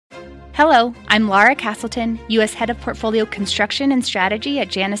Hello, I'm Laura Castleton, U.S. Head of Portfolio Construction and Strategy at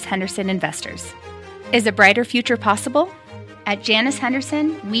Janus Henderson Investors. Is a brighter future possible? At Janus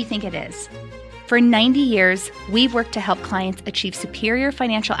Henderson, we think it is. For 90 years, we've worked to help clients achieve superior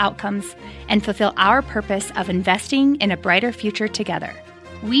financial outcomes and fulfill our purpose of investing in a brighter future together.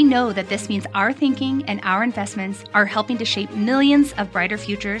 We know that this means our thinking and our investments are helping to shape millions of brighter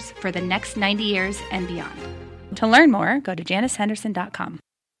futures for the next 90 years and beyond. To learn more, go to janushenderson.com.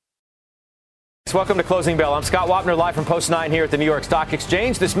 Welcome to Closing Bell. I'm Scott Wapner, live from Post 9 here at the New York Stock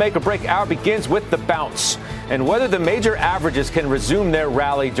Exchange. This make or break hour begins with the bounce and whether the major averages can resume their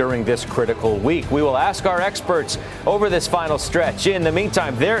rally during this critical week. We will ask our experts over this final stretch. In the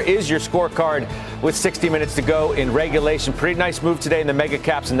meantime, there is your scorecard with 60 minutes to go in regulation. Pretty nice move today in the mega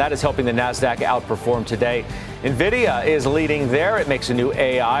caps, and that is helping the Nasdaq outperform today. Nvidia is leading there. It makes a new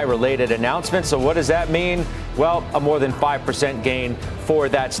AI-related announcement. So what does that mean? Well, a more than 5% gain for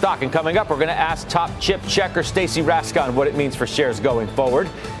that stock. And coming up, we're going to ask top chip checker Stacy Rasgon what it means for shares going forward.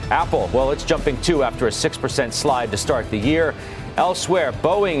 Apple, well, it's jumping too after a 6% slide to start the year. Elsewhere,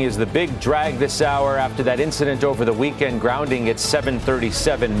 Boeing is the big drag this hour after that incident over the weekend, grounding its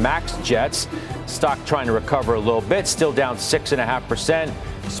 737 MAX jets. Stock trying to recover a little bit, still down 6.5%.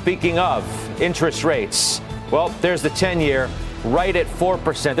 Speaking of interest rates, well, there's the 10-year right at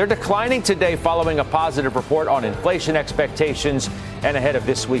 4%. They're declining today following a positive report on inflation expectations and ahead of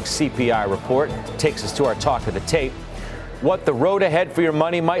this week's CPI report. Takes us to our talk of the tape. What the road ahead for your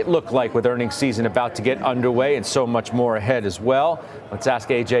money might look like with earnings season about to get underway and so much more ahead as well. Let's ask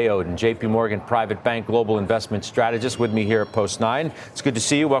AJ Oden, JP Morgan Private Bank Global Investment Strategist, with me here at Post 9. It's good to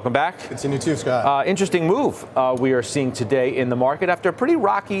see you. Welcome back. Good to see you too, Scott. Interesting move we are seeing today in the market after a pretty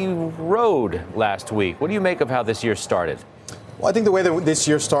rocky road last week. What do you make of how this year started? Well, I think the way that this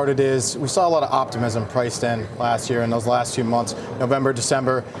year started is we saw a lot of optimism priced in last year in those last 2 months, November,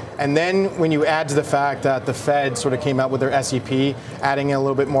 December. And then when you add to the fact that the Fed sort of came out with their SEP, adding in a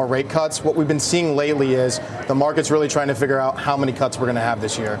little bit more rate cuts, what we've been seeing lately is the market's really trying to figure out how many cuts we're going to have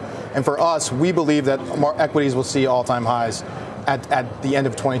this year. And for us, we believe that equities will see all-time highs at the end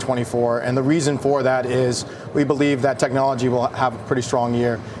of 2024. And the reason for that is we believe that technology will have a pretty strong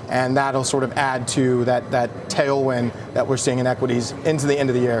year, and that'll sort of add to that tailwind that we're seeing in equities into the end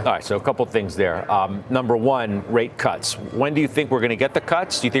of the year. All right, so a couple of things there. Number one, rate cuts. When do you think we're going to get the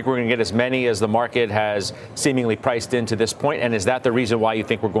cuts? Do you think we're going to get as many as the market has seemingly priced in to this point? And is that the reason why you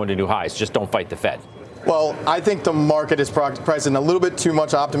think we're going to new highs? Just don't fight the Fed. Well, I think the market is priced in a little bit too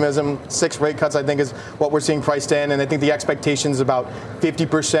much optimism. 6 rate cuts, I think, is what we're seeing priced in. And I think the expectation is about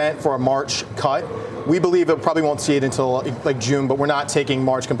 50% for a March cut. We believe it probably won't see it until like June, but we're not taking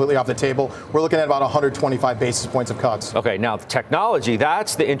March completely off the table. We're looking at about 125 basis points of cuts. Okay, now technology,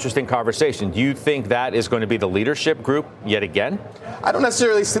 that's the interesting conversation. Do you think that is going to be the leadership group yet again? I don't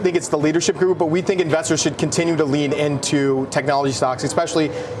necessarily think it's the leadership group, but we think investors should continue to lean into technology stocks, especially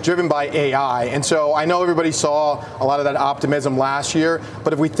driven by AI. And so I know everybody saw a lot of that optimism last year,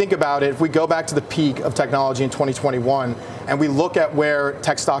 but if we think about it, if we go back to the peak of technology in 2021 and we look at where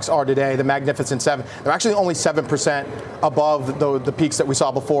tech stocks are today, the Magnificent Seven, they're actually only 7% above the peaks that we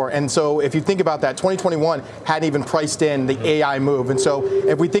saw before. And so if you think about that, 2021 hadn't even priced in the AI move. And so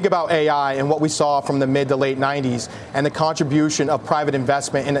if we think about AI and what we saw from the mid to late 90s and the contribution of private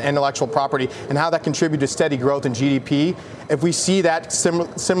investment in intellectual property and how that contributed to steady growth in GDP, if we see that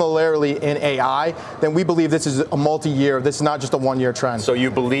similarly in AI, then we believe this is a multi-year. This is not just a one-year trend. So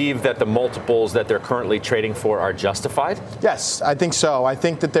you believe that the multiples that they're currently trading for are justified? Yes, I think so. I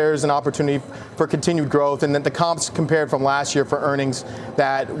think that there's an opportunity for continued growth, and that the comps compared from last year for earnings,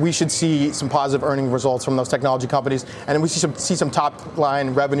 that we should see some positive earning results from those technology companies, and we see some top-line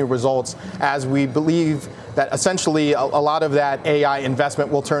revenue results as we believe that essentially a lot of that AI investment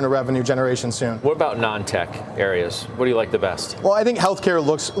will turn to revenue generation soon. What about non-tech areas? What do you like the best? Well, I think healthcare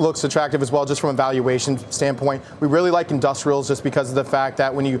looks attractive as well, just from a valuation standpoint. We really like industrials just because of the fact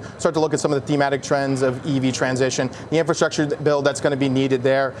that when you start to look at some of the thematic trends of EV transition, the infrastructure bill that's going to be needed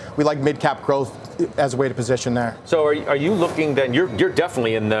there, we like mid-cap growth as a way to position there. So are you looking then, you're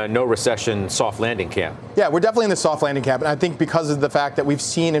definitely in the no recession soft landing camp? Yeah, we're definitely in the soft landing camp. And I think because of the fact that we've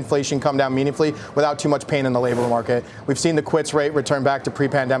seen inflation come down meaningfully without too much pain in the labor market. We've seen the quits rate return back to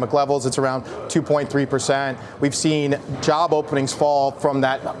pre-pandemic levels. It's around 2.3%. We've seen job openings fall from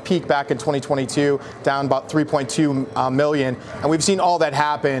that peak back in 2022 down about 3.2 million. And we've seen all that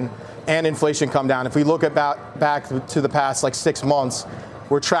happen and inflation come down. If we look at back to the past 6 months,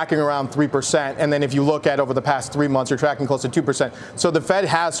 we're tracking around 3%. And then if you look at over the past 3 months, you're tracking close to 2%. So the Fed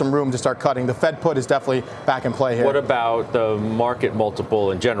has some room to start cutting. The Fed put is definitely back in play here. What about the market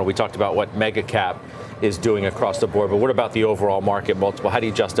multiple in general? We talked about what mega cap is doing across the board, but what about the overall market multiple? How do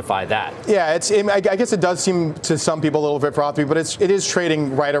you justify that? Yeah, I guess it does seem to some people a little bit frothy, but it is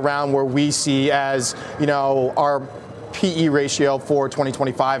trading right around where we see as, our PE ratio for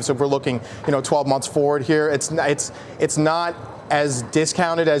 2025. So if we're looking, 12 months forward here, it's not as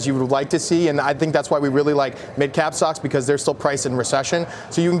discounted as you would like to see, and I think that's why we really like mid-cap stocks, because they're still priced in recession.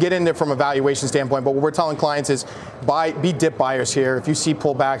 So you can get in there from a valuation standpoint, but what we're telling clients is be dip buyers here. If you see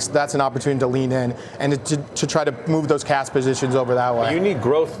pullbacks, that's an opportunity to lean in and to try to move those cash positions over that way. You need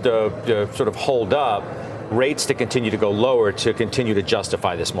growth to sort of hold up, rates to continue to go lower to continue to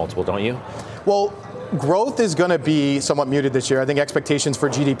justify this multiple, don't you? Well, growth is going to be somewhat muted this year. I think expectations for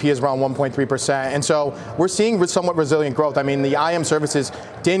GDP is around 1.3%. And so we're seeing somewhat resilient growth. I mean, the IM services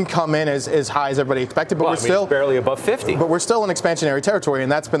didn't come in as high as everybody expected, but we're still barely above 50. But we're still in expansionary territory,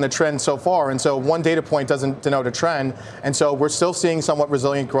 and that's been the trend so far. And so one data point doesn't denote a trend. And so we're still seeing somewhat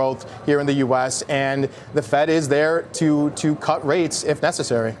resilient growth here in the U.S., and the Fed is there to cut rates if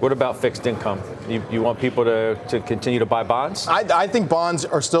necessary. What about fixed income? You want people to continue to buy bonds? I think bonds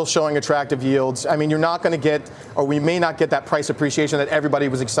are still showing attractive yields. I mean, you're not going to get, or we may not get that price appreciation that everybody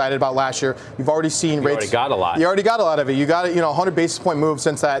was excited about last year. You've already seen rates. You already got a lot. You already got a lot of it. You got 100 basis point move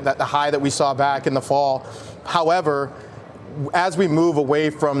since the high that we saw back in the fall. However, as we move away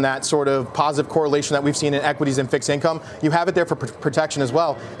from that sort of positive correlation that we've seen in equities and fixed income, you have it there for protection as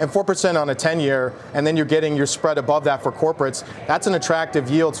well. And 4% on a 10-year, and then you're getting your spread above that for corporates. That's an attractive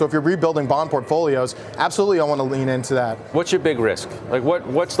yield. So if you're rebuilding bond portfolios, absolutely I want to lean into that. What's your big risk? Like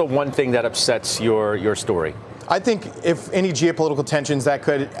what's the one thing that upsets your story? I think if any geopolitical tensions that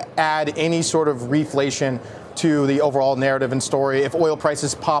could add any sort of reflation to the overall narrative and story, if oil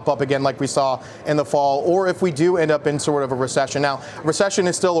prices pop up again like we saw in the fall, or if we do end up in sort of a recession. Now, recession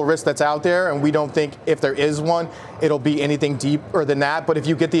is still a risk that's out there, and we don't think if there is one, it'll be anything deeper than that. But if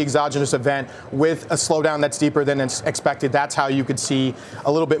you get the exogenous event with a slowdown that's deeper than expected, that's how you could see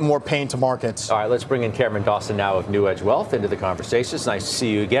a little bit more pain to markets. All right, let's bring in Cameron Dawson now of NewEdge Wealth into the conversation. It's nice to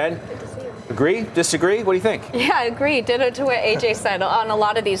see you again. Agree? Disagree? What do you think? Yeah, I agree. Ditto to what AJ said on a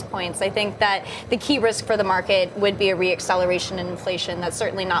lot of these points. I think that the key risk for the market would be a reacceleration in inflation. That's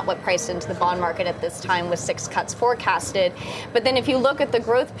certainly not what priced into the bond market at this time with 6 cuts forecasted. But then if you look at the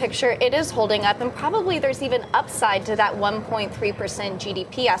growth picture, it is holding up, and probably there's even upside to that 1.3%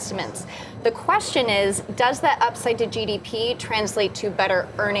 GDP estimates. The question is, does that upside to GDP translate to better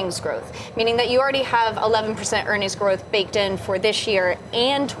earnings growth? Meaning that you already have 11% earnings growth baked in for this year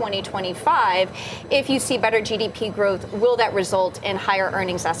and 2025. If you see better GDP growth, will that result in higher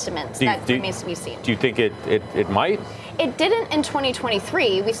earnings estimates? That remains to be seen. Do you think it might? It didn't in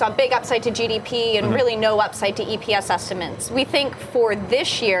 2023. We saw big upside to GDP and really no upside to EPS estimates. We think for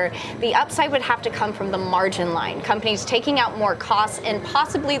this year, the upside would have to come from the margin line. Companies taking out more costs and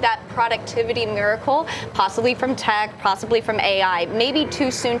possibly that productivity miracle, possibly from tech, possibly from AI. Maybe too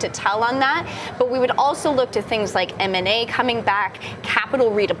soon to tell on that, but we would also look to things like M&A coming back,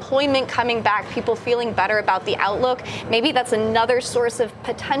 capital redeployment coming back, people feeling better about the outlook. Maybe that's another source of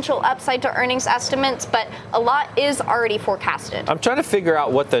potential upside to earnings estimates, but a lot is already forecasted. I'm trying to figure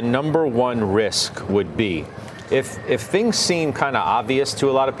out what the number one risk would be. If things seem kind of obvious to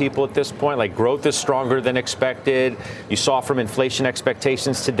a lot of people at this point, like growth is stronger than expected, you saw from inflation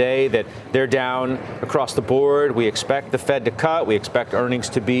expectations today that they're down across the board. We expect the Fed to cut. We expect earnings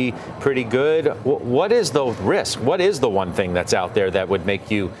to be pretty good. What is the risk? What is the one thing that's out there that would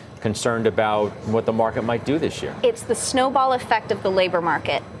make you concerned about what the market might do this year? It's the snowball effect of the labor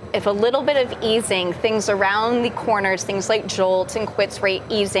market. If a little bit of easing, things around the corners, things like JOLTS and quits rate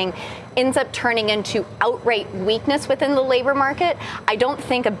easing, ends up turning into outright weakness within the labor market, I don't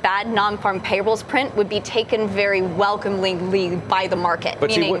think a bad non-farm payrolls print would be taken very welcomingly by the market.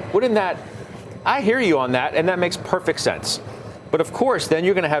 But wouldn't that, I hear you on that, and that makes perfect sense. But of course, then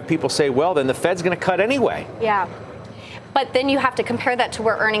you're going to have people say, well, then the Fed's going to cut anyway. Yeah. But then you have to compare that to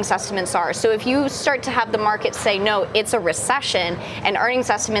where earnings estimates are. So if you start to have the market say, no, it's a recession and earnings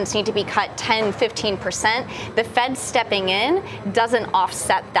estimates need to be cut 10, 15%, the Fed stepping in doesn't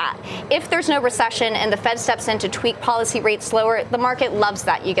offset that. If there's no recession and the Fed steps in to tweak policy rates lower, the market loves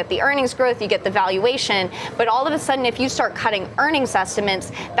that. You get the earnings growth, you get the valuation. But all of a sudden, if you start cutting earnings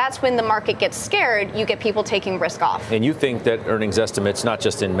estimates, that's when the market gets scared. You get people taking risk off. And you think that earnings estimates, not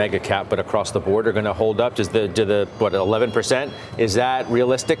just in mega cap, but across the board, are going to hold up? Does the 11%, is that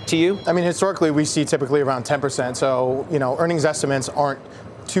realistic to you? I mean, historically, we see typically around 10%. So, earnings estimates aren't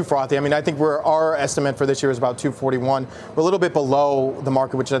too frothy. I mean, I think our estimate for this year is about 241. We're a little bit below the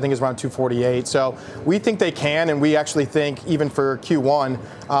market, which I think is around 248. So we think they can, and we actually think even for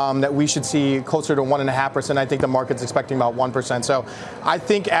Q1 that we should see closer to 1.5%. I think the market's expecting about 1%. So I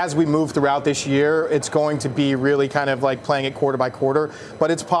think as we move throughout this year, it's going to be really kind of like playing it quarter by quarter.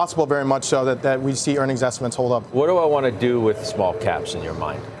 But it's possible very much so that we see earnings estimates hold up. What do I want to do with small caps in your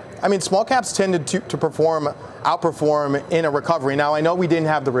mind? I mean, small caps tended to outperform in a recovery. Now, I know we didn't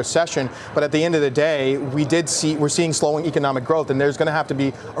have the recession, but at the end of the day, we're seeing slowing economic growth, and there's going to have to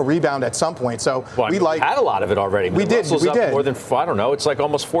be a rebound at some point. So we had a lot of it already. We did. More than, I don't know, it's like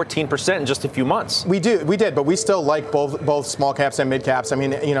almost 14% in just a few months. We did, but we still like both small caps and mid caps. I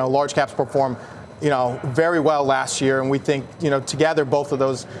mean, large caps perform very well last year, and we think, together both of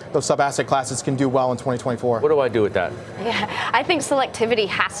those sub-asset classes can do well in 2024. What do I do with that? Yeah, I think selectivity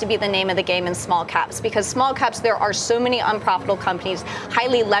has to be the name of the game in small caps, because small caps, there are so many unprofitable companies,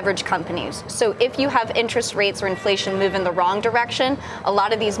 highly leveraged companies. So if you have interest rates or inflation move in the wrong direction, a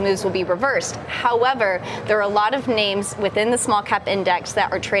lot of these moves will be reversed. However, there are a lot of names within the small cap index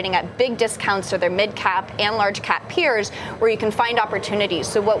that are trading at big discounts to their mid cap and large cap peers, where you can find opportunities.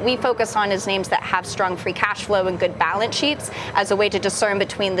 So what we focus on is names that have strong free cash flow and good balance sheets as a way to discern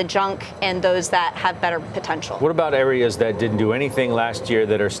between the junk and those that have better potential. What about areas that didn't do anything last year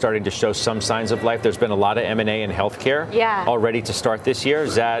that are starting to show some signs of life? There's been a lot of M&A in healthcare already to start this year.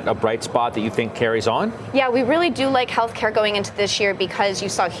 Is that a bright spot that you think carries on? Yeah, we really do like healthcare going into this year because you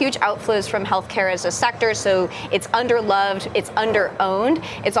saw huge outflows from healthcare as a sector. So it's underloved, it's underowned.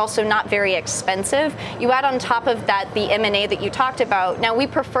 It's also not very expensive. You add on top of that the M&A that you talked about. Now, we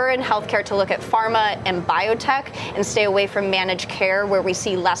prefer in healthcare to look at pharma and biotech and stay away from managed care where we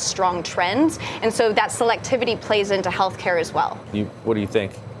see less strong trends. And so that selectivity plays into healthcare as well. What do you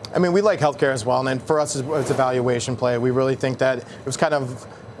think? I mean, we like healthcare as well. And for us, it's a valuation play. We really think that it was kind of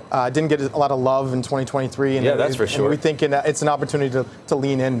didn't get a lot of love in 2023. And that's for sure. And we think it's an opportunity to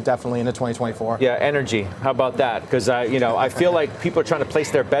lean in definitely into 2024. Yeah, energy. How about that? Because, I feel like people are trying to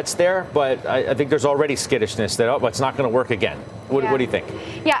place their bets there, but I think there's already skittishness that, it's not going to work again. What do you think?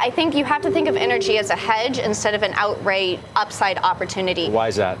 Yeah, I think you have to think of energy as a hedge instead of an outright upside opportunity. Why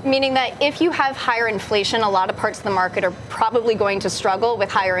is that? Meaning that if you have higher inflation, a lot of parts of the market are probably going to struggle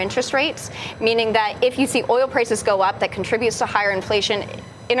with higher interest rates, meaning that if you see oil prices go up, that contributes to higher inflation.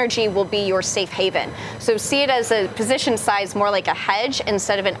 Energy will be your safe haven. So see it as a position size more like a hedge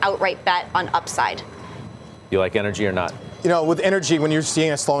instead of an outright bet on upside. You like energy or not? With energy, when you're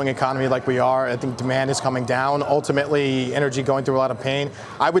seeing a slowing economy like we are, I think demand is coming down. Ultimately, energy going through a lot of pain.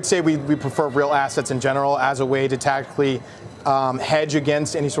 I would say we prefer real assets in general as a way to tactically hedge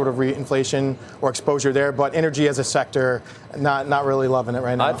against any sort of reinflation or exposure there. But energy as a sector, not really loving it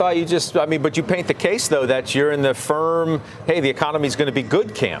right now. I thought but you paint the case, though, that you're in the firm, hey, the economy's going to be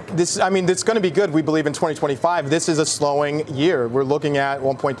good camp. It's going to be good, we believe, in 2025. This is a slowing year. We're looking at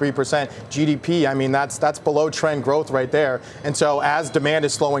 1.3% GDP. I mean, that's below trend growth right there. And so as demand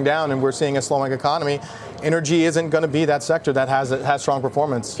is slowing down and we're seeing a slowing economy, energy isn't going to be that sector that has strong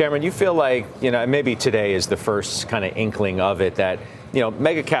performance. Cameron, you feel like, maybe today is the first kind of inkling of it that,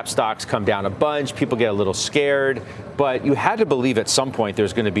 mega cap stocks come down a bunch, people get a little scared, but you had to believe at some point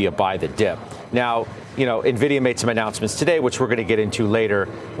there's going to be a buy the dip. Now, Nvidia made some announcements today, which we're going to get into later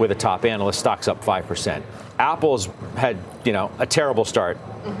with a top analyst. Stocks up 5%. Apple's had, a terrible start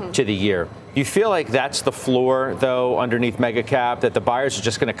to the year. You feel like that's the floor, though, underneath mega cap, that the buyers are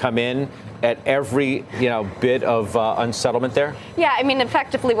just going to come in at every, bit of unsettlement there? Yeah,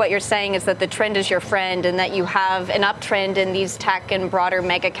 effectively what you're saying is that the trend is your friend and that you have an uptrend in these tech and broader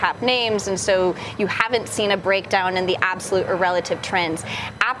mega cap names. And so you haven't seen a breakdown in the absolute or relative trends.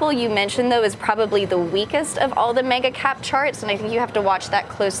 Apple, you mentioned, though, is probably the weakest of all the mega cap charts. And I think you have to watch that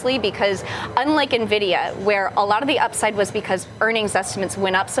closely because unlike Nvidia, where a lot of the upside was because earnings estimates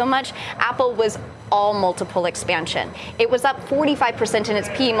went up so much, Apple was all multiple expansion. It was up 45% in its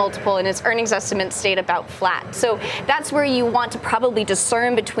PE multiple and its earnings estimates stayed about flat. So that's where you want to probably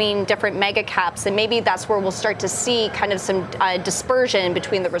discern between different mega caps, and maybe that's where we'll start to see kind of some dispersion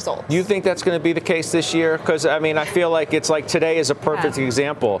between the results. You think that's going to be the case this year? Because, I feel like it's like today is a perfect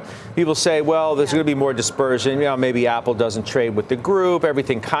example. People say, well, there's going to be more dispersion. Maybe Apple doesn't trade with the group.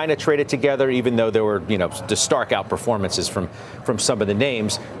 Everything kind of traded together, even though there were, the stark outperformances from some of the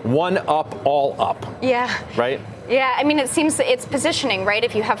names. One up, all up. Yeah. Right? Yeah, I mean, it seems it's positioning, right?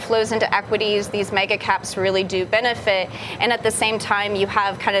 If you have flows into equities, these mega caps really do benefit. And at the same time, you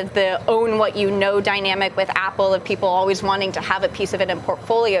have kind of the own what you know dynamic with Apple of people always wanting to have a piece of it in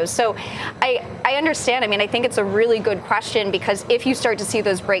portfolios. So I understand. I mean, I think it's a really good question because if you start to see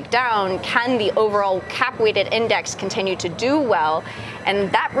those break down, can the overall cap-weighted index continue to do well?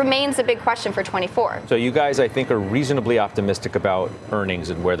 And that remains a big question for 24. So you guys, I think, are reasonably optimistic about earnings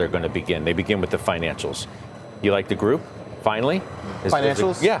and where they're going to begin. They begin with the financials. You like the group, finally?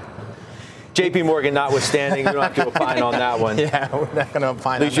 Financials? Yeah. JP Morgan notwithstanding, you don't have to opine on that one. Yeah, we're not going to opine on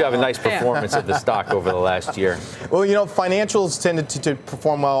that. At least you have a nice performance of the stock over the last year. Well, financials tended to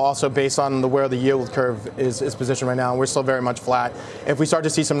perform well also based on where the yield curve is positioned right now. We're still very much flat. If we start to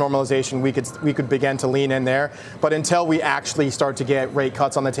see some normalization, we could begin to lean in there. But until we actually start to get rate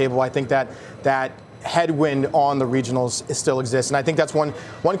cuts on the table, I think that headwind on the regionals still exists. And I think that's one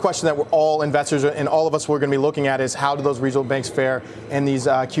question that all investors and all of us we're going to be looking at is how do those regional banks fare in these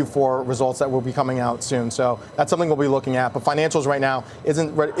Q4 results that will be coming out soon. So that's something we'll be looking at. But financials right now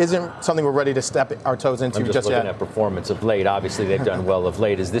isn't something we're ready to step our toes into just yet. Looking at performance of late. Obviously, they've done well of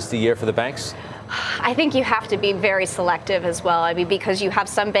late. Is this the year for the banks? I think you have to be very selective as well. I mean, because you have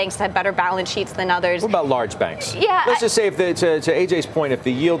some banks that have better balance sheets than others. What about large banks? Yeah. Let's just say, to AJ's point, if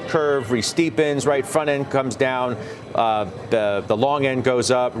the yield curve re-steepens, right, front end comes down, the long end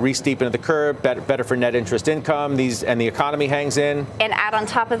goes up, re-steepen of the curve, better for net interest income, and the economy hangs in. And add on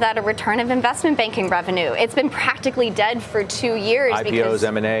top of that a return of investment banking revenue. It's been practically dead for 2 years. IPOs,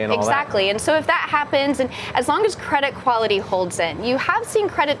 M&A, and all that. Exactly. And so if that happens, and as long as credit quality holds in, you have seen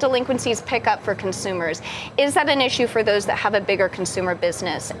credit delinquencies pick up for consumers. Is that an issue for those that have a bigger consumer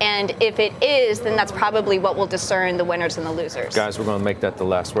business? And if it is, then that's probably what will discern the winners and the losers. Guys, we're going to make that the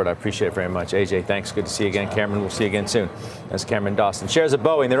last word. I appreciate it very much. AJ, thanks. Good to see you again. Cameron, we'll see you again soon. That's Cameron Dawson. Shares of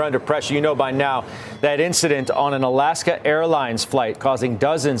Boeing, they're under pressure. You know by now that incident on an Alaska Airlines flight causing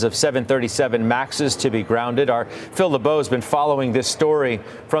dozens of 737 MAXs to be grounded. Our Phil LeBeau has been following this story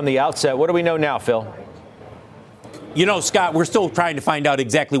from the outset. What do we know now, Phil? Scott, we're still trying to find out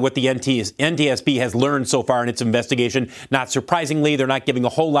exactly what the NTSB has learned so far in its investigation. Not surprisingly, they're not giving a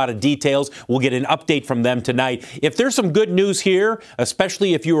whole lot of details. We'll get an update from them tonight. If there's some good news here,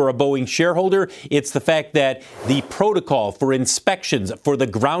 especially if you are a Boeing shareholder, it's the fact that the protocol for inspections for the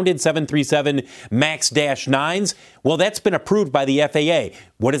grounded 737 MAX-9s, well, that's been approved by the FAA.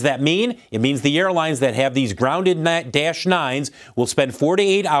 What does that mean? It means the airlines that have these grounded -9s will spend 4 to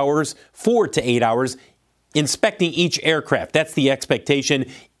 8 hours inspecting each aircraft. That's the expectation.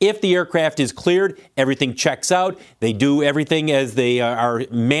 If the aircraft is cleared, everything checks out. They do everything as they are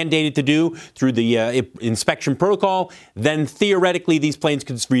mandated to do through the inspection protocol. Then theoretically, these planes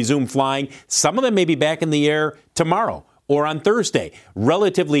could resume flying. Some of them may be back in the air tomorrow or on Thursday,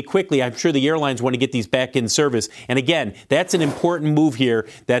 relatively quickly. I'm sure the airlines want to get these back in service. And again, that's an important move here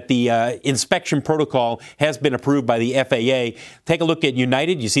that the inspection protocol has been approved by the FAA. Take a look at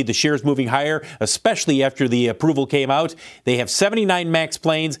United. You see the shares moving higher, especially after the approval came out. They have 79 MAX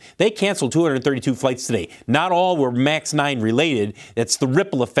planes. They canceled 232 flights today. Not all were MAX 9 related. That's the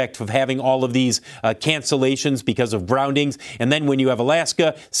ripple effect of having all of these cancellations because of groundings. And then when you have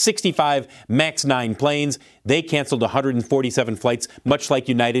Alaska, 65 MAX 9 planes. They canceled 147 flights, much like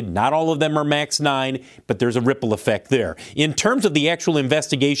United. Not all of them are MAX 9, but there's a ripple effect there. In terms of the actual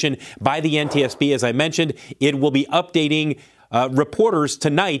investigation by the NTSB, as I mentioned, it will be updating reporters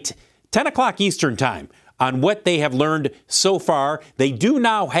tonight, 10 o'clock Eastern time, on what they have learned so far. They do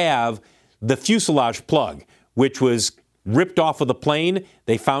now have the fuselage plug, which was ripped off of the plane.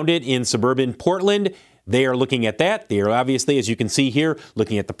 They found it in suburban Portland. They are looking at that. They are obviously, as you can see here,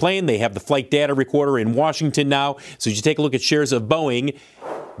 looking at the plane. They have the flight data recorder in Washington now. So as you take a look at shares of Boeing,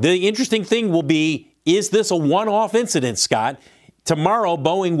 the interesting thing will be, is this a one-off incident, Scott? Tomorrow,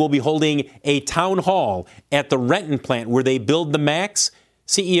 Boeing will be holding a town hall at the Renton plant where they build the MAX.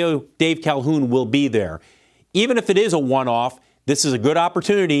 CEO Dave Calhoun will be there. Even if it is a one-off, this is a good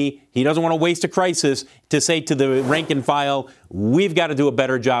opportunity. He doesn't want to waste a crisis to say to the rank and file, we've got to do a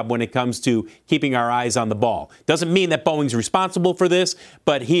better job when it comes to keeping our eyes on the ball. Doesn't mean that Boeing's responsible for this,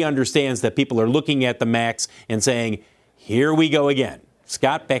 but he understands that people are looking at the MAX and saying, here we go again.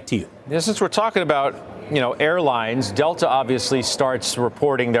 Scott, back to you. Yeah, since we're talking about, airlines, Delta obviously starts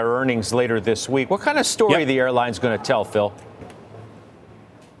reporting their earnings later this week. What kind of story are the airline's going to tell, Phil?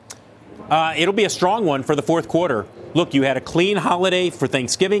 It'll be a strong one for the fourth quarter. Look, you had a clean holiday for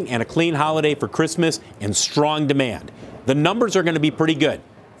Thanksgiving and a clean holiday for Christmas and strong demand. The numbers are going to be pretty good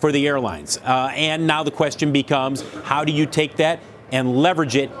for the airlines. And now the question becomes, how do you take that and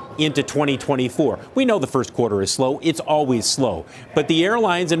leverage it into 2024. We know the first quarter is slow. It's always slow. But the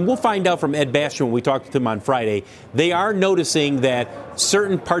airlines, and we'll find out from Ed Bastian when we talk to him on Friday, they are noticing that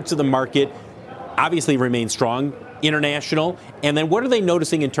certain parts of the market obviously remain strong, international. And then what are they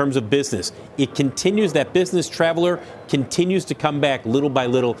noticing in terms of business? It continues, that business traveler continues to come back little by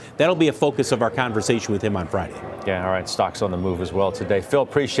little. That'll be a focus of our conversation with him on Friday. Yeah, all right. Stocks on the move as well today. Phil,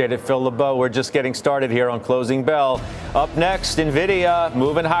 appreciate it. Phil LeBeau, we're just getting started here on Closing Bell. Up next, Nvidia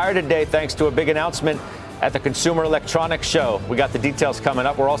moving higher today thanks to a big announcement at the Consumer Electronics Show. We got the details coming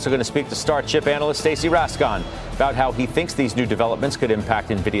up. We're also going to speak to star chip analyst Stacy Rasgon about how he thinks these new developments could impact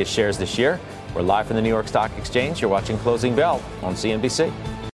Nvidia shares this year. We're live from the New York Stock Exchange. You're watching Closing Bell on CNBC.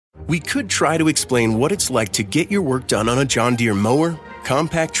 We could try to explain what it's like to get your work done on a John Deere mower,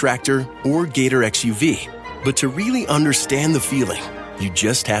 compact tractor, or Gator XUV. But to really understand the feeling, you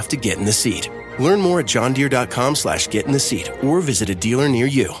just have to get in the seat. Learn more at johndeere.com/get in the seat or visit a dealer near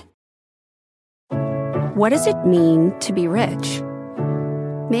you. What does it mean to be rich?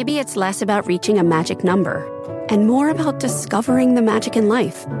 Maybe it's less about reaching a magic number and more about discovering the magic in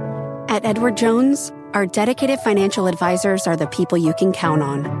life. At Edward Jones, our dedicated financial advisors are the people you can count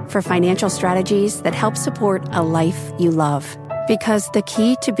on for financial strategies that help support a life you love. Because the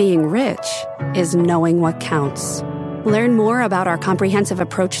key to being rich is knowing what counts. Learn more about our comprehensive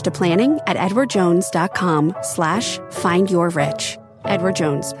approach to planning at edwardjones.com/findyourrich. Edward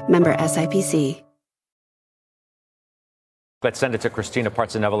Jones, member SIPC. Let's send it to Christina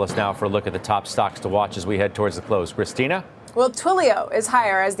Partsenevelos now for a look at the top stocks to watch as we head towards the close. Christina? Well, Twilio is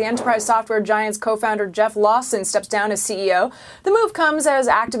higher as the enterprise software giant's co-founder Jeff Lawson steps down as CEO. The move comes as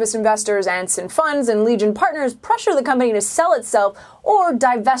activist investors, Anson Funds, and Legion Partners pressure the company to sell itself or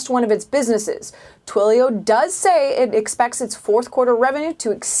divest one of its businesses. Twilio does say it expects its fourth quarter revenue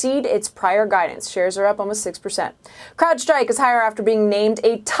to exceed its prior guidance. Shares are up almost 6%. CrowdStrike is higher after being named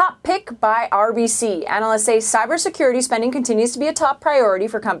a top pick by RBC. Analysts say cybersecurity spending continues to be a top priority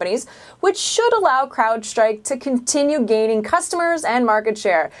for companies, which should allow CrowdStrike to continue gaining customers and market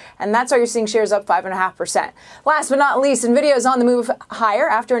share. And that's why you're seeing shares up 5.5%. Last but not least, Nvidia is on the move higher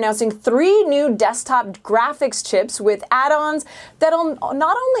after announcing 3 new desktop graphics chips with add-ons that'll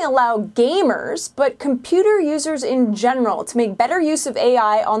not only allow gamers, but computer users in general to make better use of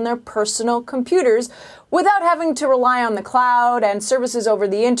AI on their personal computers without having to rely on the cloud and services over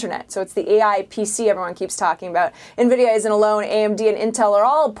the internet. So it's the AI PC everyone keeps talking about. Nvidia isn't alone. AMD and Intel are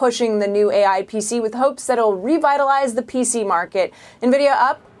all pushing the new AI PC with hopes that it'll revitalize the PC market. Nvidia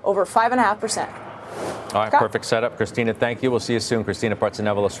up over 5.5%. All right, perfect setup. Christina, thank you. We'll see you soon. Christina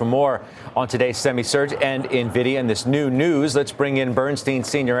Partsenevelos. For more on today's semi-surge and Nvidia and this new news, let's bring in Bernstein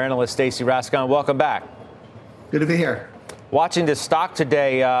senior analyst Stacy Rasgon. Welcome back. Good to be here. Watching this stock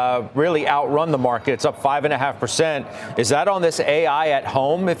today really outrun the market. It's up 5.5%. Is that on this AI at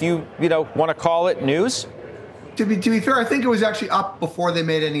home, if you want to call it news? To be fair, I think it was actually up before they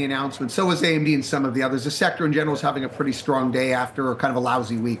made any announcements. So was AMD and some of the others. The sector in general is having a pretty strong day after kind of a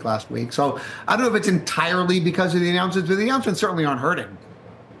lousy week last week. So I don't know if it's entirely because of the announcements, but the announcements certainly aren't hurting.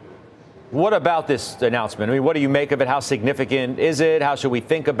 What about this announcement? I mean, what do you make of it? How significant is it? How should we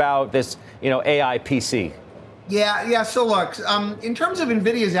think about this, AI PC? Yeah. So look, in terms of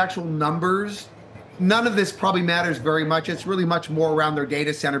NVIDIA's actual numbers, none of this probably matters very much. It's really much more around their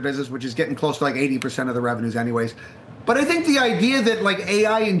data center business, which is getting close to like 80% of the revenues anyways. But I think the idea that like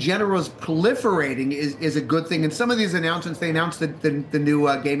AI in general is proliferating is a good thing. And some of these announcements, they announced the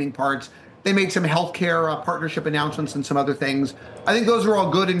new gaming parts. They made some healthcare partnership announcements and some other things. I think those are all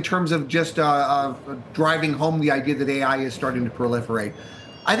good in terms of just driving home the idea that AI is starting to proliferate.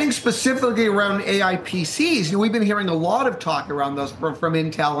 I think specifically around AI PCs, we've been hearing a lot of talk around those from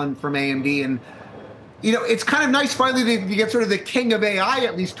Intel and from AMD. And, it's kind of nice finally to get sort of the king of AI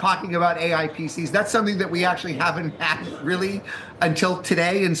at least talking about AI PCs. That's something that we actually haven't had really until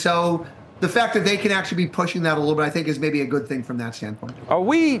today. And so the fact that they can actually be pushing that a little bit, I think is maybe a good thing from that standpoint. Are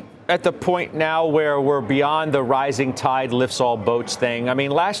we at the point now where we're beyond the rising tide lifts all boats thing? I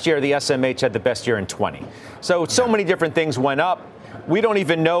mean, last year, the SMH had the best year in 20. So many different things went up. We don't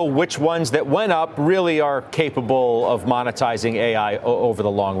even know which ones that went up really are capable of monetizing AI over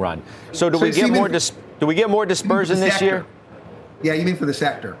the long run. So do we get more dispersion this year? Yeah, you mean for the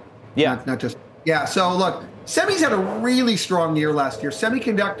sector? Yeah. Not just. Yeah. So look, semis had a really strong year last year.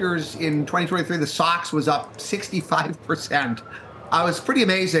 Semiconductors in 2023, the SOX was up 65%. It was pretty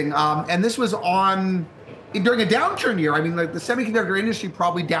amazing. And this was during a downturn year. I mean, like the semiconductor industry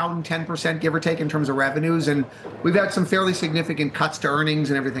probably down 10%, give or take, in terms of revenues. And we've had some fairly significant cuts to earnings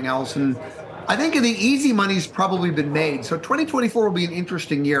and everything else. And I think the easy money's probably been made. So 2024 will be an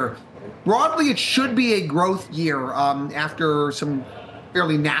interesting year. broadly, it should be a growth year after some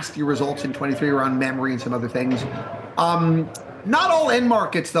fairly nasty results in 23 around memory and some other things. Not all end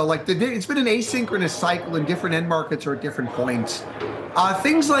markets, though. Like it's been an asynchronous cycle, and different end markets are at different points.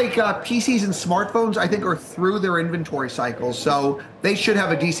 Things like PCs and smartphones, I think, are through their inventory cycles, so they should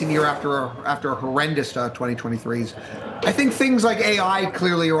have a decent year after a horrendous 2023s. I think things like AI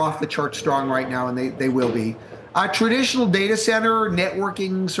clearly are off the chart strong right now, and they will be. Traditional data center,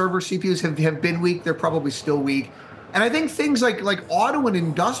 networking, server CPUs have been weak. They're probably still weak. And I think things like auto and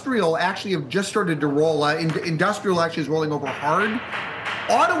industrial actually have just started to roll. Industrial actually is rolling over hard.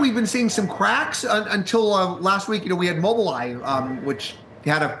 Auto, we've been seeing some cracks until last week. We had Mobileye, which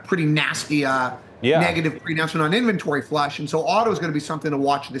had a pretty nasty negative pre-announcement on inventory flush. And so auto is going to be something to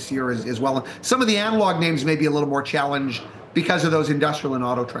watch this year as well. And some of the analog names may be a little more challenged because of those industrial and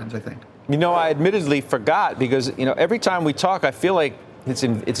auto trends, I think. I admittedly forgot because, every time we talk, I feel like it's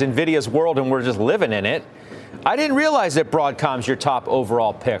Nvidia's world and we're just living in it. I didn't realize that Broadcom's your top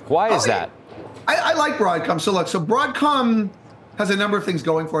overall pick. Why is that? I like Broadcom. So Broadcom has a number of things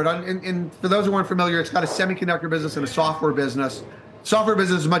going for it. And for those who aren't familiar, it's got a semiconductor business and a software business. Software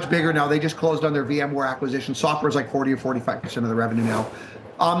business is much bigger now. They just closed on their VMware acquisition. Software is like 40 or 45% of the revenue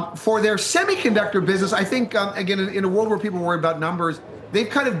now. For their semiconductor business, I think, again, in a world where people worry about numbers, they've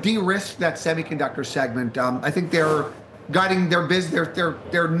kind of de-risked that semiconductor segment. I think they're guiding their business,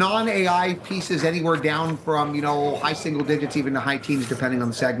 their non-AI pieces anywhere down from, high single digits, even to high teens, depending on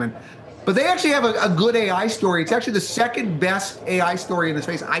the segment. But they actually have a good AI story. It's actually the second best AI story in the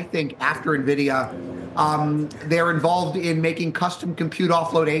space, I think, after Nvidia. They're involved in making custom compute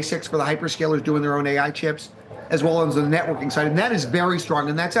offload ASICs for the hyperscalers doing their own AI chips, as well as the networking side. And that is very strong.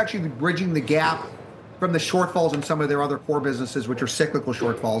 And that's actually bridging the gap from the shortfalls in some of their other core businesses, which are cyclical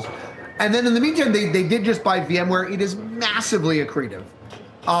shortfalls. And then in the meantime, they did just buy VMware. It is massively accretive.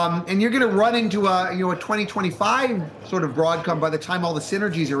 And you're going to run into a 2025 sort of Broadcom by the time all the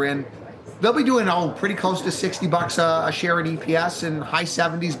synergies are in. They'll be doing pretty close to $60 a share in EPS and high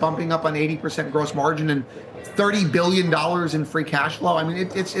 70s, bumping up on 80% gross margin and $30 billion in free cash flow. I mean,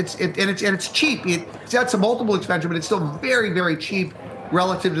 it's cheap. It's got some multiple expenditure, but it's still very, very cheap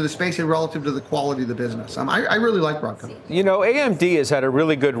relative to the space and relative to the quality of the business. I really like Broadcom. AMD has had a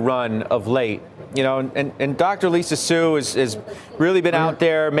really good run of late. And Dr. Lisa Su has really been out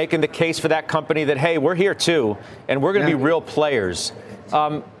there making the case for that company that, hey, we're here too, and we're going to be real players.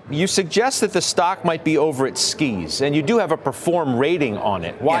 You suggest that the stock might be over its skis, and you do have a perform rating on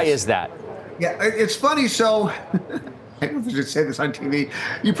it. Why is that? Yeah, it's funny. So I don't know if I should say this on TV.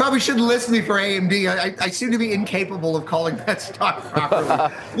 You probably shouldn't listen to me for AMD. I seem to be incapable of calling that stock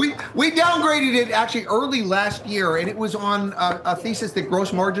properly. we downgraded it actually early last year, and it was on a thesis that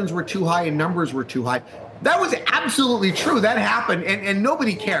gross margins were too high and numbers were too high. That was absolutely true. That happened, and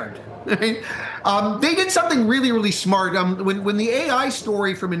nobody cared. They did something really, really smart. When the AI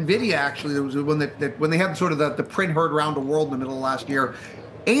story from Nvidia actually, there was one that when they had sort of the print heard around the world in the middle of last year,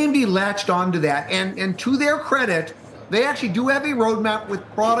 AMD latched onto that, and to their credit, they actually do have a roadmap with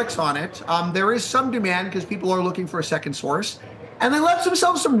products on it. There is some demand because people are looking for a second source. And they left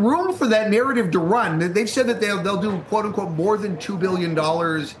themselves some room for that narrative to run. They've said that they'll do, quote unquote, more than $2 billion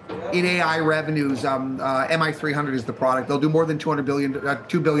in AI revenues. MI300 is the product. They'll do more than $2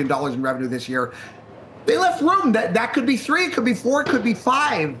 billion in revenue this year. They left room. That could be 3, it could be 4, it could be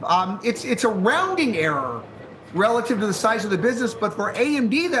 5. It's a rounding error relative to the size of the business. But for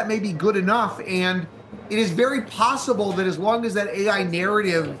AMD, that may be good enough. And it is very possible that as long as that AI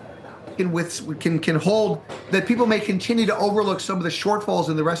narrative can hold, that people may continue to overlook some of the shortfalls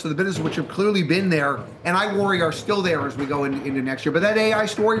in the rest of the business, which have clearly been there, and I worry are still there as we go into next year. But that AI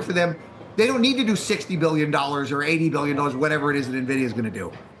story for them, they don't need to do $60 billion or $80 billion, whatever it is that NVIDIA is going to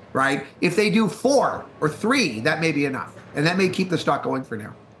do, right? If they do 4 or 3, that may be enough, and that may keep the stock going for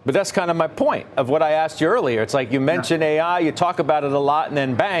now. But that's kind of my point of what I asked you earlier. It's like you mention AI, you talk about it a lot, and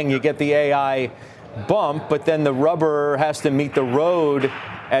then bang, you get the AI bump, but then the rubber has to meet the road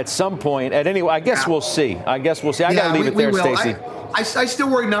at some point. And anyway, I guess we'll see. I got to leave it there, Stacy. I still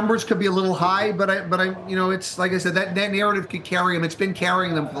worry numbers could be a little high, but I it's like I said, that narrative could carry them. It's been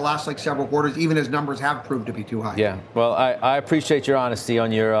carrying them for the last several quarters, even as numbers have proved to be too high. Yeah. Well, I appreciate your honesty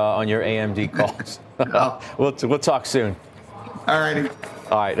on your AMD calls. We'll talk soon. All righty.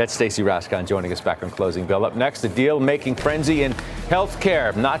 All right, that's Stacy Rasgon joining us back on Closing Bell. Up next, the deal-making frenzy in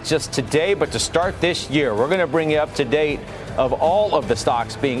healthcare, not just today, but to start this year. We're going to bring you up to date of all of the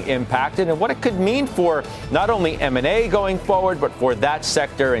stocks being impacted and what it could mean for not only M&A going forward, but for that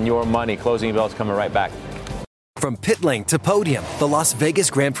sector and your money. Closing Bell is coming right back. From pit lane to podium, the Las Vegas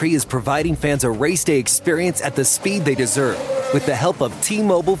Grand Prix is providing fans a race day experience at the speed they deserve. With the help of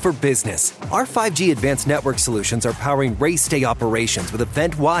T-Mobile for Business, our 5G advanced network solutions are powering race day operations with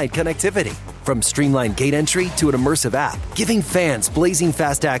event-wide connectivity. From streamlined gate entry to an immersive app, giving fans blazing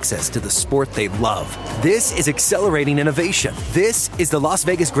fast access to the sport they love. This is accelerating innovation. This is the Las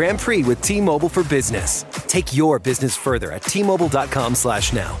Vegas Grand Prix with T-Mobile for Business. Take your business further at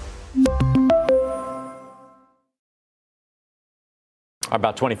T-Mobile.com/now.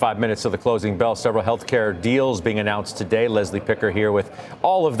 About 25 minutes to the closing bell. Several healthcare deals being announced today. Leslie Picker here with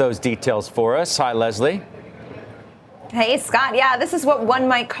all of those details for us. Hi, Leslie. Hey, Scott. Yeah, this is what one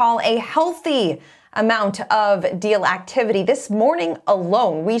might call a healthy amount of deal activity. This morning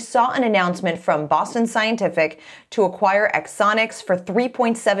alone, we saw an announcement from Boston Scientific to acquire Exonics for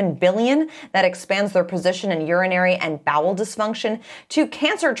 $3.7 billion. That expands their position in urinary and bowel dysfunction. To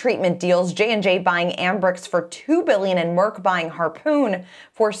cancer treatment deals, J&J buying Ambrx for $2 billion and Merck buying Harpoon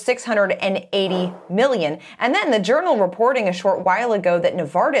for $680 million. And then the Journal reporting a short while ago that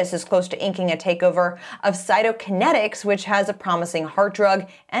Novartis is close to inking a takeover of Cytokinetics, which has a promising heart drug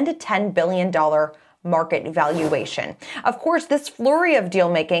and a $10 billion market valuation. Of course, this flurry of deal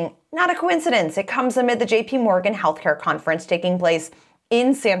making, not a coincidence. It comes amid the JP Morgan Healthcare Conference taking place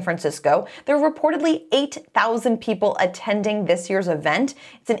in San Francisco. There are reportedly 8,000 people attending this year's event.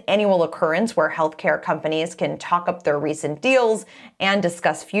 It's an annual occurrence where healthcare companies can talk up their recent deals and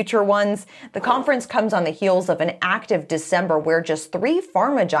discuss future ones. The conference comes on the heels of an active December where just 3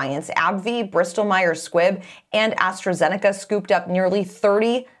 pharma giants, AbbVie, Bristol Myers Squibb, and AstraZeneca, scooped up nearly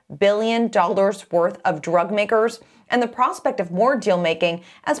 $30 billion worth of drug makers. And the prospect of more deal making,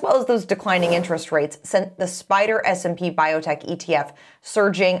 as well as those declining interest rates, sent the Spider S&P Biotech ETF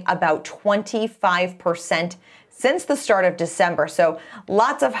surging about 25% since the start of December. So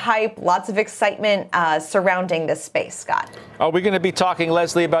lots of hype, lots of excitement surrounding this space, Scott. Are we going to be talking,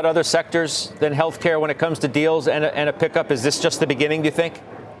 Leslie, about other sectors than healthcare when it comes to deals and a pickup? Is this just the beginning, do you think?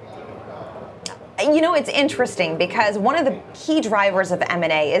 You know, it's interesting because one of the key drivers of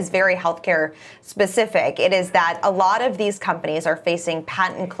M&A is very healthcare specific. It is that a lot of these companies are facing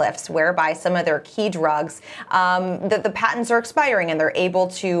patent cliffs whereby some of their key drugs, the patents are expiring and they're able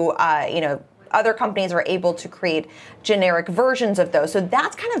to, other companies are able to create generic versions of those. So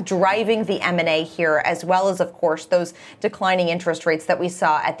that's kind of driving the M&A here, as well as, of course, those declining interest rates that we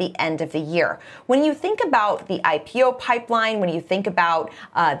saw at the end of the year. When you think about the IPO pipeline, when you think about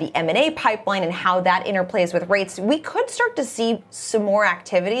the M&A pipeline and how that interplays with rates, we could start to see some more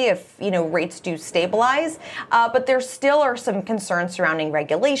activity if, rates do stabilize. But there still are some concerns surrounding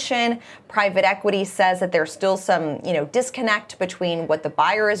regulation. Private equity says that there's still some, disconnect between what the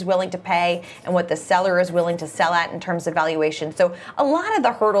buyer is willing to pay and what the seller is willing to sell at in terms of valuation. So a lot of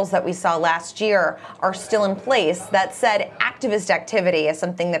the hurdles that we saw last year are still in place. That said, activist activity is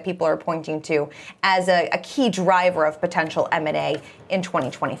something that people are pointing to as a key driver of potential M&A in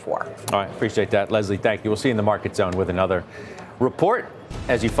 2024. All right, appreciate that, Leslie. Thank you. We'll see you in the market zone with another report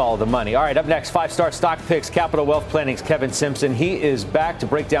as you follow the money. All right, up next, 5-star stock picks, Capital Wealth Planning's Kevin Simpson. He is back to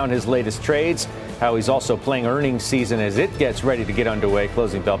break down his latest trades, how he's also playing earnings season as it gets ready to get underway.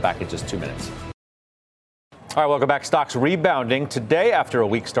 Closing bell back in just 2 minutes. All right, welcome back. Stocks rebounding today after a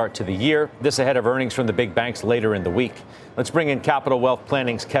weak start to the year. This ahead of earnings from the big banks later in the week. Let's bring in Capital Wealth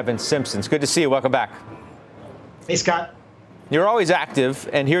Planning's Kevin Simpson. It's good to see you. Welcome back. Hey, Scott. You're always active,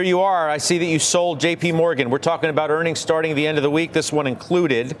 and here you are. I see that you sold JP Morgan. We're talking about earnings starting at the end of the week, this one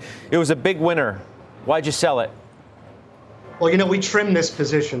included. It was a big winner. Why'd you sell it? Well, we trimmed this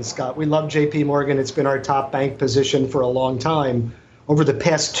position, Scott. We love JP Morgan. It's been our top bank position for a long time. Over the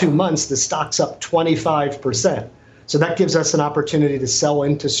past 2 months, the stock's up 25%. So that gives us an opportunity to sell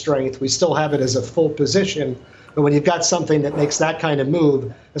into strength. We still have it as a full position. But when you've got something that makes that kind of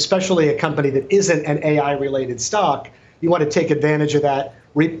move, especially a company that isn't an AI-related stock, you want to take advantage of that,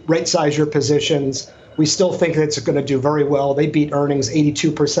 right size your positions. We still think that it's going to do very well. They beat earnings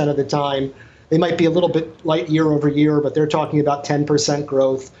 82% of the time. They might be a little bit light year over year, but they're talking about 10%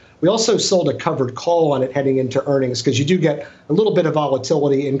 growth. We also sold a covered call on it heading into earnings because you do get a little bit of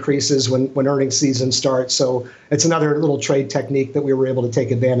volatility increases when earnings season starts. So it's another little trade technique that we were able to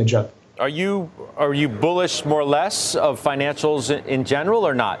take advantage of. Are you bullish more or less of financials in general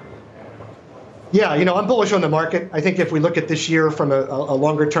or not? Yeah, I'm bullish on the market. I think if we look at this year from a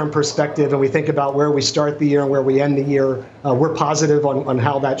longer-term perspective and we think about where we start the year and where we end the year, we're positive on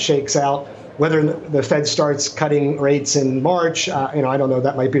how that shakes out. Whether the Fed starts cutting rates in March, I don't know,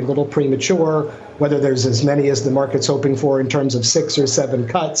 that might be a little premature. Whether there's as many as the market's hoping for in terms of 6 or 7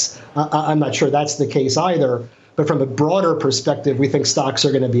 cuts, I'm not sure that's the case either. But from a broader perspective, we think stocks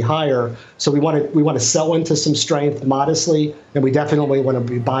are going to be higher. So we want to sell into some strength modestly, and we definitely want to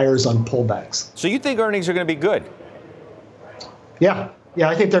be buyers on pullbacks. So you think earnings are going to be good? Yeah,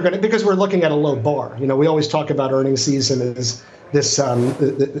 I think they're going to, because we're looking at a low bar. We always talk about earnings season as this,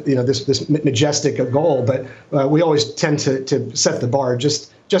 this majestic goal, but we always tend to set the bar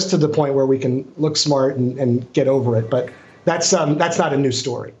just to the point where we can look smart and get over it. But that's not a new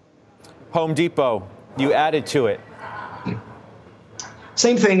story. Home Depot, you added to it.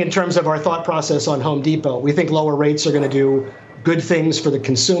 Same thing in terms of our thought process on Home Depot. We think lower rates are going to do good things for the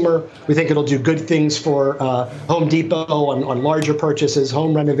consumer. We think it'll do good things for Home Depot on larger purchases,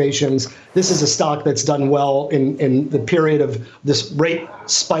 home renovations. This is a stock that's done well in the period of this rate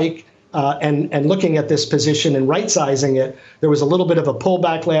spike. And looking at this position and right-sizing it, there was a little bit of a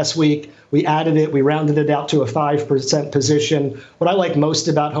pullback last week. We added it. We rounded it out to a 5% position. What I like most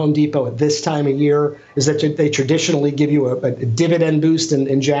about Home Depot at this time of year is that they traditionally give you a dividend boost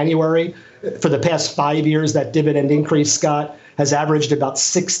in January. For the past 5 years, that dividend increase, Scott, has averaged about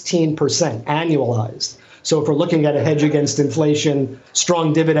 16% annualized. So if we're looking at a hedge against inflation,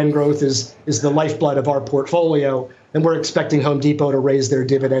 strong dividend growth is the lifeblood of our portfolio. And we're expecting Home Depot to raise their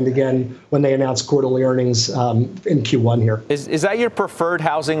dividend again when they announce quarterly earnings in Q1 here. Is that your preferred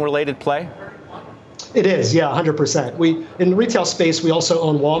housing-related play? It is, yeah, 100%. In the retail space, we also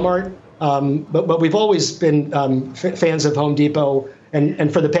own Walmart, but we've always been fans of Home Depot,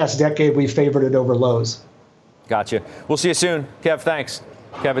 and for the past decade, we've favored it over Lowe's. Gotcha. We'll see you soon. Kev, thanks.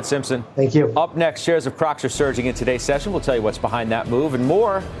 Kevin Simpson. Thank you. Up next, shares of Crocs are surging in today's session. We'll tell you what's behind that move and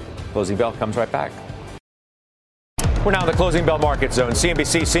more. Closing Bell comes right back. We're now in the Closing Bell Market Zone.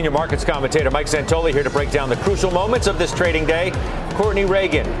 CNBC senior markets commentator Mike Santoli here to break down the crucial moments of this trading day. Courtney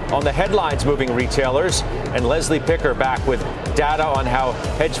Reagan on the headlines moving retailers, and Leslie Picker back with data on how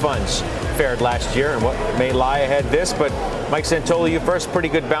hedge funds fared last year and what may lie ahead this. But Mike Santoli, you first. Pretty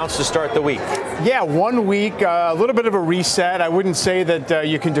good bounce to start the week. Yeah, 1 week, a little bit of a reset. I wouldn't say that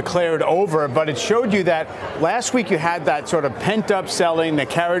you can declare it over, but it showed you that last week you had that sort of pent-up selling that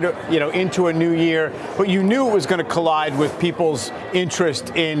carried into a new year, but you knew it was going to collide with people's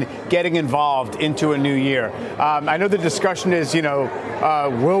interest in getting involved into a new year. I know the discussion is,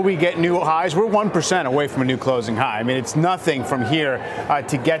 will we get new highs? We're 1% away from a new closing high. I mean, it's nothing from here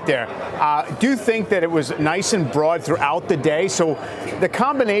to get there. Do think that it was nice and broad throughout the day. So the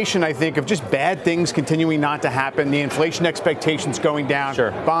combination, I think, of just bad things continuing not to happen, the inflation expectations going down,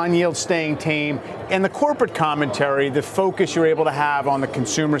 sure, bond yields staying tame, and the corporate commentary, the focus you're able to have on the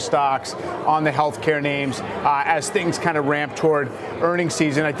consumer stocks, on the healthcare names, as things kind of ramp toward earnings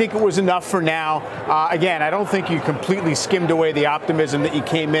season. I think it was enough for now. Again, I don't think you completely skimmed away the optimism that you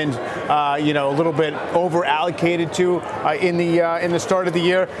came in, a little bit over allocated to in the start of the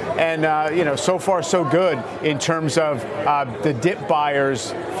year. And, so far so good in terms of the dip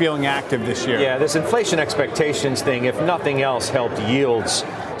buyers feeling active this year. Yeah, this inflation expectations thing, if nothing else, helped yields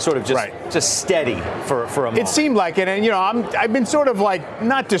sort of just steady for a moment. It seemed like it, and I've been sort of like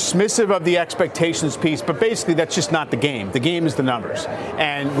not dismissive of the expectations piece, but basically that's just not the game. The game is the numbers,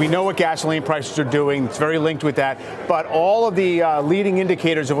 and we know what gasoline prices are doing. It's very linked with that, but all of the leading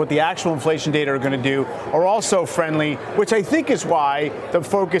indicators of what the actual inflation data are going to do are also friendly, which I think is why the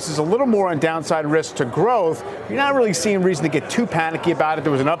focus is a little more on downside risk to growth. You're not really seeing reason to get too panicky about it.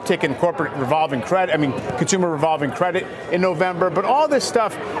 There was an uptick in corporate revolving credit, consumer revolving credit in November, but all this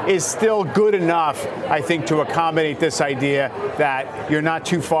stuff is still good enough, I think, to accommodate this idea that you're not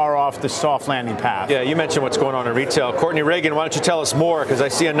too far off the soft landing path. Yeah, you mentioned what's going on in retail. Courtney Reagan, why don't you tell us more? Because I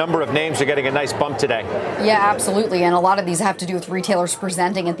see a number of names are getting a nice bump today. Yeah, absolutely. And a lot of these have to do with retailers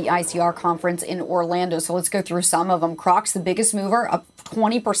presenting at the ICR conference in Orlando. So let's go through some of them. Crocs, the biggest mover, up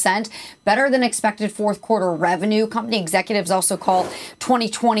 20%, better than expected fourth quarter revenue. Company executives also call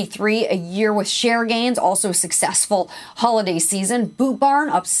 2023 a year with share gains, also a successful holiday season. Boot Barn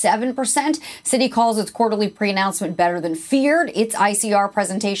up 7%. Citi calls its quarterly pre-announcement better than feared. Its ICR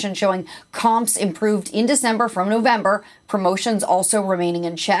presentation showing comps improved in December from November. Promotions also remaining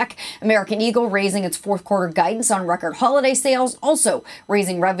in check. American Eagle raising its fourth quarter guidance on record holiday sales, also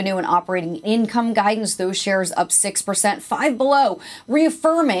raising revenue and operating income guidance. Those shares up 6%, Five Below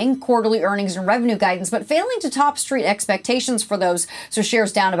reaffirming quarterly earnings and revenue guidance, but failing to top street expectations for those. So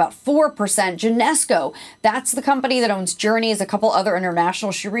shares down about 4%. Genesco, that's the company that owns Journeys, a couple other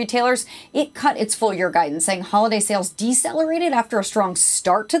international shoe retailers. It cut its full year guidance, saying holiday sales decelerated after a strong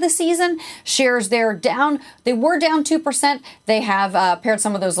start to the season. Shares there down. They were down 2%. They have pared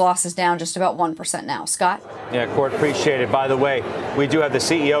some of those losses down just about 1% now. Scott? Yeah, Court, appreciate it. By the way, we do have the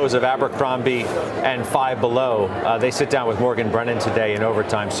CEOs of Abercrombie and Five Below. They sit down with Morgan Brennan today. today in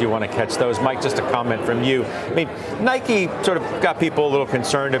overtime, so you want to catch those. Mike, just a comment from you. I mean, Nike sort of got people a little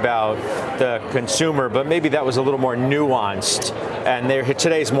concerned about the consumer, but maybe that was a little more nuanced. And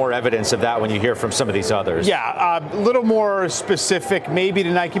today's more evidence of that when you hear from some of these others. Yeah, a little more specific maybe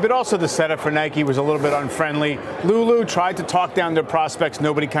to Nike, but also the setup for Nike was a little bit unfriendly. Lulu tried to talk down their prospects.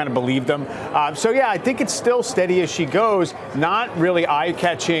 Nobody kind of believed them. So, yeah, I think it's still steady as she goes. Not really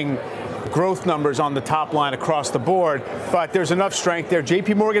eye-catching growth numbers on the top line across the board, but there's enough strength there.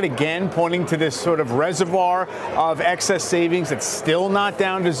 JP Morgan again pointing to this sort of reservoir of excess savings that's still not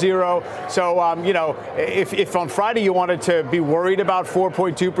down to zero. So, if on Friday you wanted to be worried about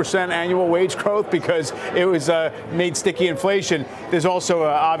 4.2% annual wage growth because it was made sticky inflation, there's also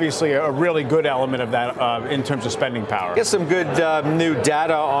obviously a really good element of that in terms of spending power. Get some good new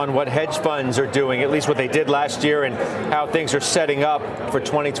data on what hedge funds are doing, at least what they did last year and how things are setting up for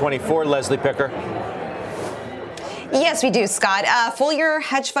 2024. Leslie Picker. Yes, we do, Scott. Full year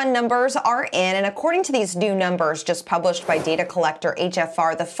hedge fund numbers are in, and according to these new numbers just published by data collector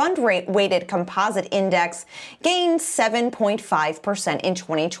HFR, the fund rate weighted composite index gained 7.5% in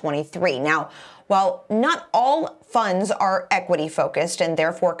 2023. Now, while not all funds are equity focused and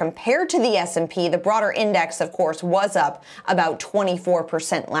therefore compared to the S&P, the broader index, of course, was up about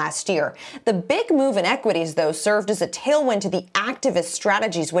 24% last year. The big move in equities, though, served as a tailwind to the activist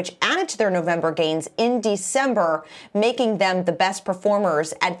strategies, which added to their November gains in December, making them the best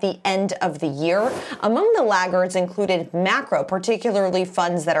performers at the end of the year. Among the laggards included macro, particularly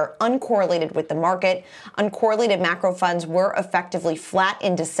funds that are uncorrelated with the market. Uncorrelated macro funds were effectively flat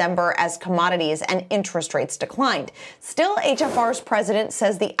in December as commodities and interest rates declined. Still, HFR's president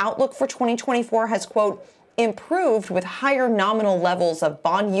says the outlook for 2024 has, quote, improved with higher nominal levels of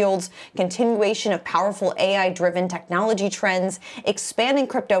bond yields, continuation of powerful AI-driven technology trends, expanding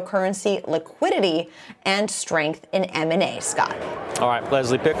cryptocurrency liquidity, and strength in M&A. Scott. All right,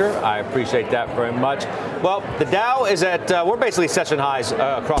 Leslie Picker, I appreciate that very much. Well, the Dow is at, we're basically session highs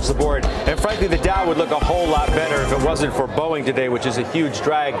across the board. And frankly, the Dow would look a whole lot better if it wasn't for Boeing today, which is a huge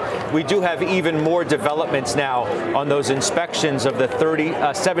drag. We do have even more developments now on those inspections of the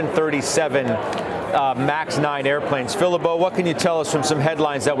 737 MAX 9 airplanes. Philippo, what can you tell us from some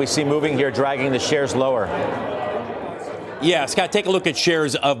headlines that we see moving here, dragging the shares lower? Yeah, Scott, take a look at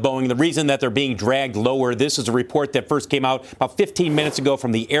shares of Boeing. The reason that they're being dragged lower, this is a report that first came out about 15 minutes ago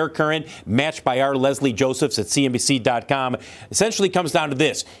from the Air Current, matched by our Leslie Josephs at CNBC.com. Essentially comes down to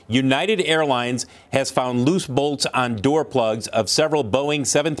this. United Airlines has found loose bolts on door plugs of several Boeing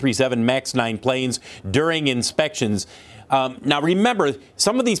 737 MAX 9 planes during inspections. Now, remember,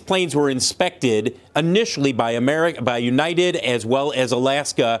 some of these planes were inspected initially by United as well as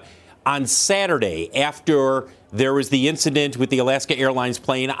Alaska on Saturday after there was the incident with the Alaska Airlines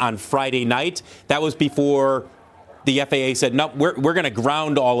plane on Friday night. That was before the FAA said, no, we're going to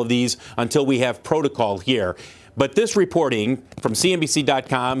ground all of these until we have protocol here. But this reporting from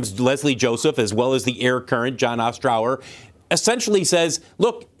CNBC.com's Leslie Joseph, as well as the Air Current, John Ostrower, essentially says,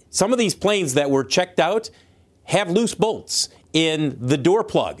 look, some of these planes that were checked out have loose bolts in the door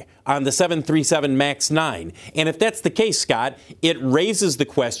plug on the 737 MAX 9. And if that's the case, Scott, it raises the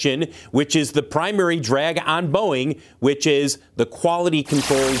question, which is the primary drag on Boeing, which is the quality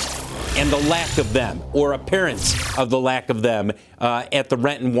controls and the lack of them, or appearance of the lack of them, at the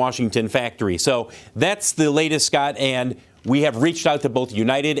Renton, Washington factory. So that's the latest, Scott, and we have reached out to both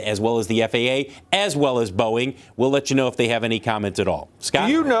United as well as the FAA, as well as Boeing. We'll let you know if they have any comments at all. Scott?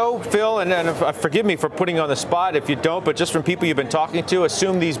 Do you know, Phil, and forgive me for putting you on the spot if you don't, but just from people you've been talking to,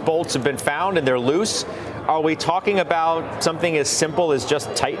 assume these bolts have been found and they're loose. Are we talking about something as simple as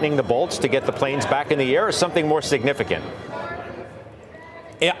just tightening the bolts to get the planes back in the air, or something more significant?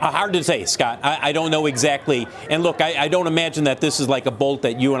 Hard to say, Scott. I don't know exactly. And look, I don't imagine that this is like a bolt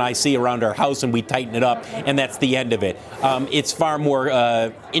that you and I see around our house and we tighten it up and that's the end of it. It's far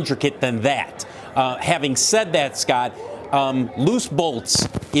more intricate than that. Having said that, Scott, loose bolts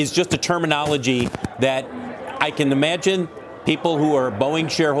is just a terminology that I can imagine people who are Boeing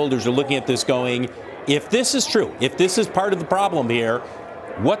shareholders are looking at this going, if this is true, if this is part of the problem here,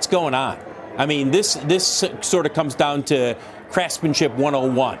 what's going on? I mean, this sort of comes down to craftsmanship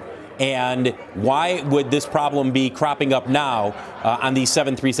 101. And why would this problem be cropping up now on these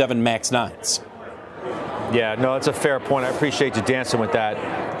 737 MAX 9s? Yeah, no, it's a fair point. I appreciate you dancing with that,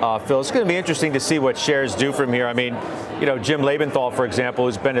 Phil. It's going to be interesting to see what shares do from here. I mean, you know, Jim Lebenthal, for example,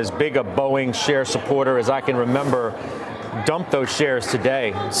 who's been as big a Boeing share supporter as I can remember, dumped those shares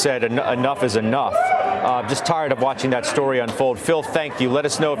today, said enough is enough. Just tired of watching that story unfold. Phil, thank you. Let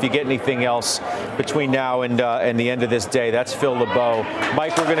us know if you get anything else between now and the end of this day. That's Phil LeBeau.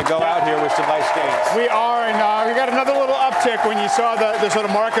 Mike, we're going to go out here with some nice gains. We are, and we got another little uptick when you saw the sort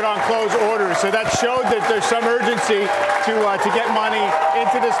of market on close orders. So that showed that there's some urgency to get money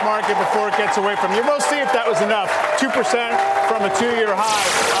into this market before it gets away from you. We'll see if that was enough. 2% from a 2-year high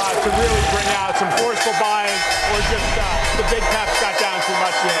to really bring out some forceful buying, or just the big caps got down too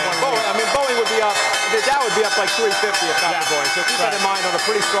much. Boeing would be up. The Dow would be up like 350 if not for Boeing. So keep that in mind on a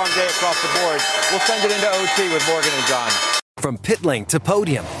pretty strong day across the board. We'll send it into OT with Morgan and John. From pit lane to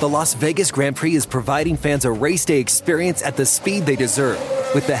podium, the Las Vegas Grand Prix is providing fans a race day experience at the speed they deserve.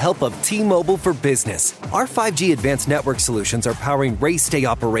 With the help of T-Mobile for Business, our 5G advanced network solutions are powering race day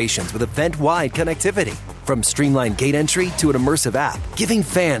operations with event-wide connectivity. From streamlined gate entry to an immersive app, giving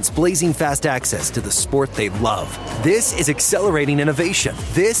fans blazing fast access to the sport they love. This is accelerating innovation.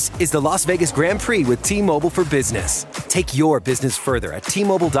 This is the Las Vegas Grand Prix with T-Mobile for Business. Take your business further at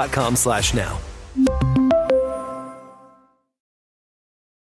T-Mobile.com/now.